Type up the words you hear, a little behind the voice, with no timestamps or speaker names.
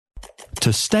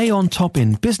To stay on top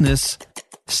in business,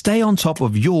 stay on top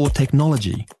of your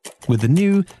technology with the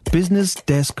new Business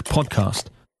Desk podcast,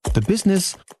 The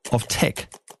Business of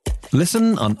Tech.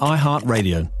 Listen on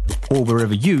iHeartRadio or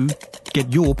wherever you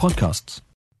get your podcasts.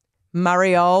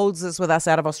 Murray Olds is with us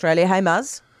out of Australia. Hey,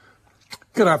 Muzz.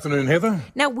 Good afternoon, Heather.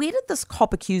 Now, where did this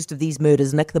cop accused of these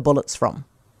murders nick the bullets from?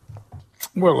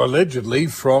 Well, allegedly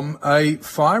from a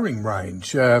firing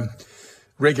range.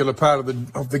 Regular part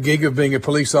of the gig of being a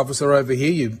police officer over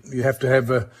here. You have to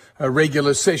have a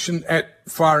regular session at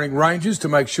firing ranges to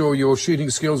make sure your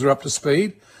shooting skills are up to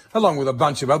speed, along with a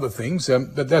bunch of other things.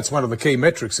 But that's one of the key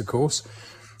metrics, of course.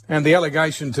 And the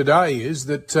allegation today is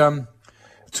that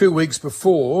 2 weeks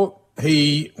before,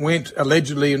 he went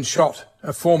allegedly and shot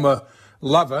a former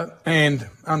lover,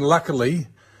 and unluckily,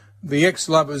 the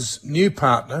ex-lover's new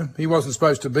partner, he wasn't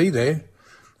supposed to be there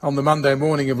on the Monday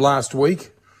morning of last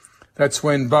week. That's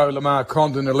when Beau Lamar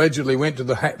Condon allegedly went to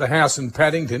the house in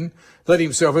Paddington, let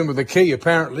himself in with a key,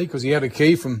 apparently, because he had a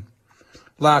key from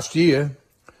last year,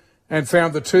 and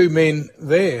found the two men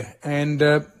there. And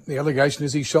the allegation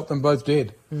is he shot them both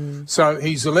dead. So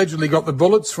he's allegedly got the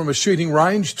bullets from a shooting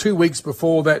range 2 weeks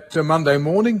before that Monday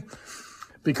morning,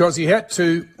 because he had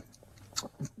to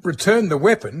return the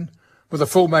weapon with a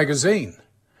full magazine.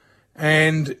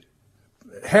 And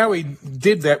how he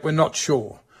did that, we're not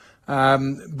sure.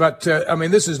 But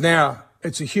this is now,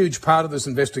 it's a huge part of this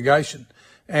investigation.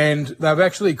 And they've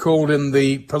actually called in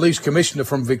the police commissioner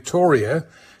from Victoria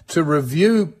to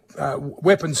review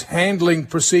weapons handling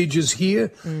procedures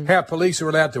here, how police are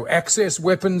allowed to access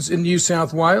weapons in New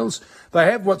South Wales. They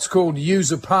have what's called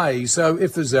user pay. So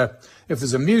if there's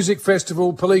a music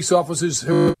festival, police officers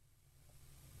who...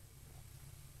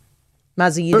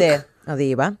 Muzz, are you there? Oh, there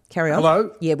you are. Carry on.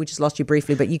 Hello? Yeah, we just lost you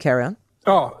briefly, but you carry on.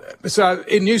 Oh, so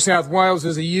in New South Wales,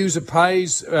 there's a user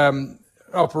pays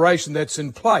operation that's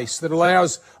in place that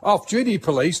allows off-duty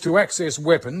police to access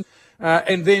weapons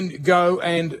and then go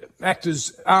and act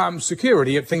as armed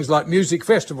security at things like music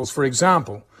festivals, for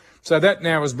example. So that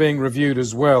now is being reviewed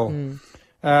as well.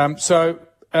 The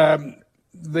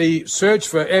search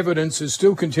for evidence is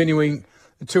still continuing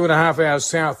 2.5 hours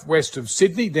southwest of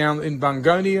Sydney, down in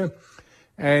Bungonia,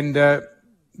 and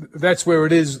that's where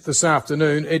it is this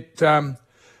afternoon.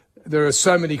 There are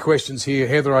so many questions here,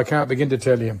 Heather, I can't begin to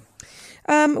tell you.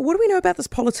 What do we know about this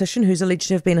politician who's alleged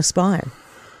to have been a spy?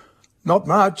 Not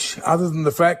much, other than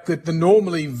the fact that the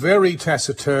normally very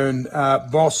taciturn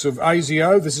boss of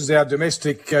ASIO, this is our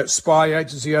domestic spy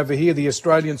agency over here, the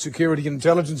Australian Security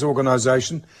Intelligence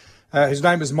Organisation, his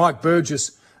name is Mike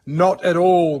Burgess, not at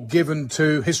all given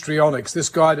to histrionics. This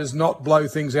guy does not blow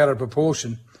things out of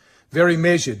proportion, very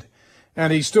measured.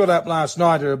 And he stood up last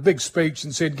night at a big speech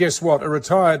and said, guess what, a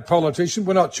retired politician,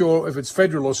 we're not sure if it's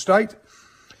federal or state,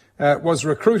 was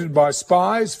recruited by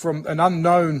spies from an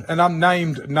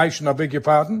unnamed nation, I beg your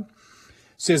pardon.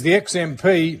 Says the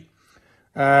ex-MP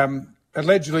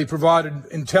allegedly provided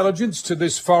intelligence to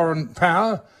this foreign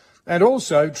power and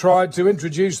also tried to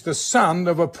introduce the son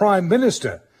of a prime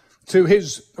minister to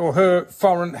his or her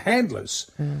foreign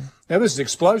handlers. Now, this is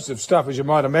explosive stuff, as you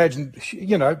might imagine,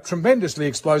 tremendously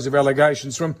explosive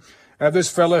allegations from this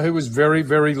fella who was very,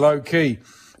 very low-key.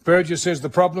 Burgess says the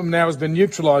problem now has been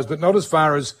neutralised, but not as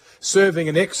far as serving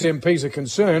and ex-MPs are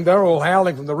concerned. They're all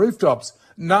howling from the rooftops.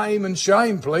 Name and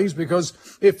shame, please, because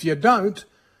if you don't,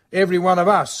 every one of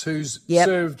us who's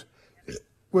served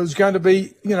was going to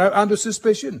be, under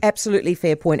suspicion. Absolutely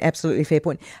fair point. Absolutely fair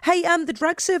point. Hey, the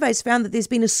drug surveys found that there's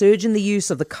been a surge in the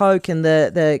use of the coke and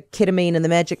the ketamine and the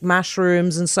magic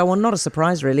mushrooms and so on. Not a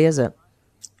surprise, really, is it?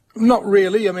 Not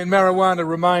really. I mean, marijuana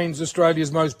remains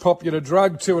Australia's most popular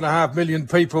drug. 2.5 million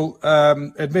people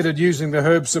admitted using the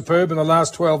herb superb in the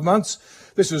last 12 months.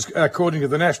 This is according to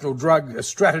the National Drug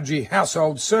Strategy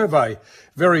Household Survey.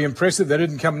 Very impressive. They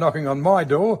didn't come knocking on my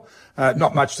door.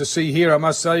 Not much to see here, I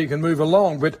must say. You can move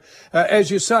along. But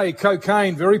as you say,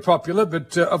 cocaine, very popular.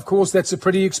 But, of course, that's a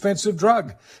pretty expensive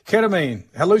drug. Ketamine,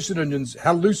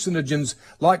 hallucinogens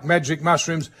like magic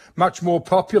mushrooms, much more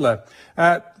popular.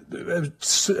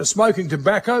 Smoking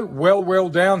tobacco, well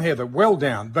down, Heather, well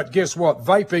down. But guess what?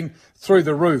 Vaping through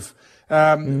the roof.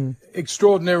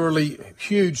 Extraordinarily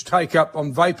huge take-up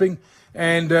on vaping.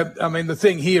 And, the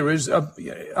thing here is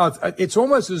it's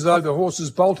almost as though the horse has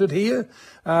bolted here.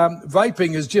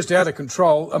 Vaping is just out of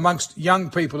control amongst young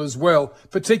people as well,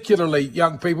 particularly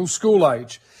young people school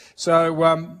age. So,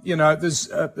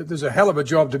 there's a hell of a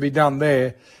job to be done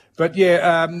there. But,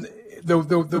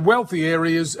 the wealthy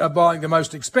areas are buying the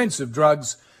most expensive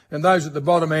drugs, and those at the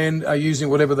bottom end are using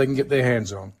whatever they can get their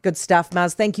hands on. Good stuff,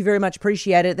 Muzz. Thank you very much.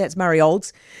 Appreciate it. That's Murray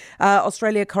Olds,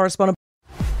 Australia correspondent.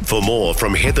 For more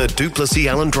from Heather Duplessis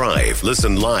Allen Drive,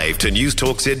 listen live to News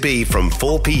Talk ZB from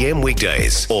 4 p.m.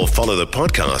 weekdays or follow the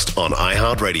podcast on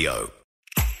iHeartRadio.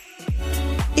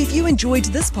 If you enjoyed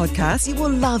this podcast, you will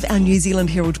love our New Zealand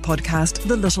Herald podcast,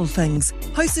 The Little Things,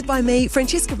 hosted by me,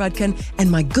 Francesca Rudkin,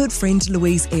 and my good friend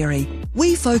Louise Airy.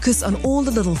 We focus on all the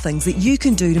little things that you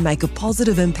can do to make a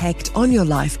positive impact on your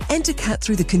life and to cut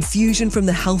through the confusion from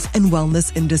the health and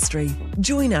wellness industry.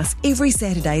 Join us every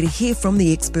Saturday to hear from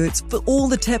the experts for all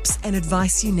the tips and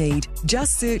advice you need.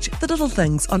 Just search The Little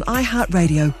Things on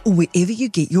iHeartRadio or wherever you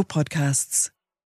get your podcasts.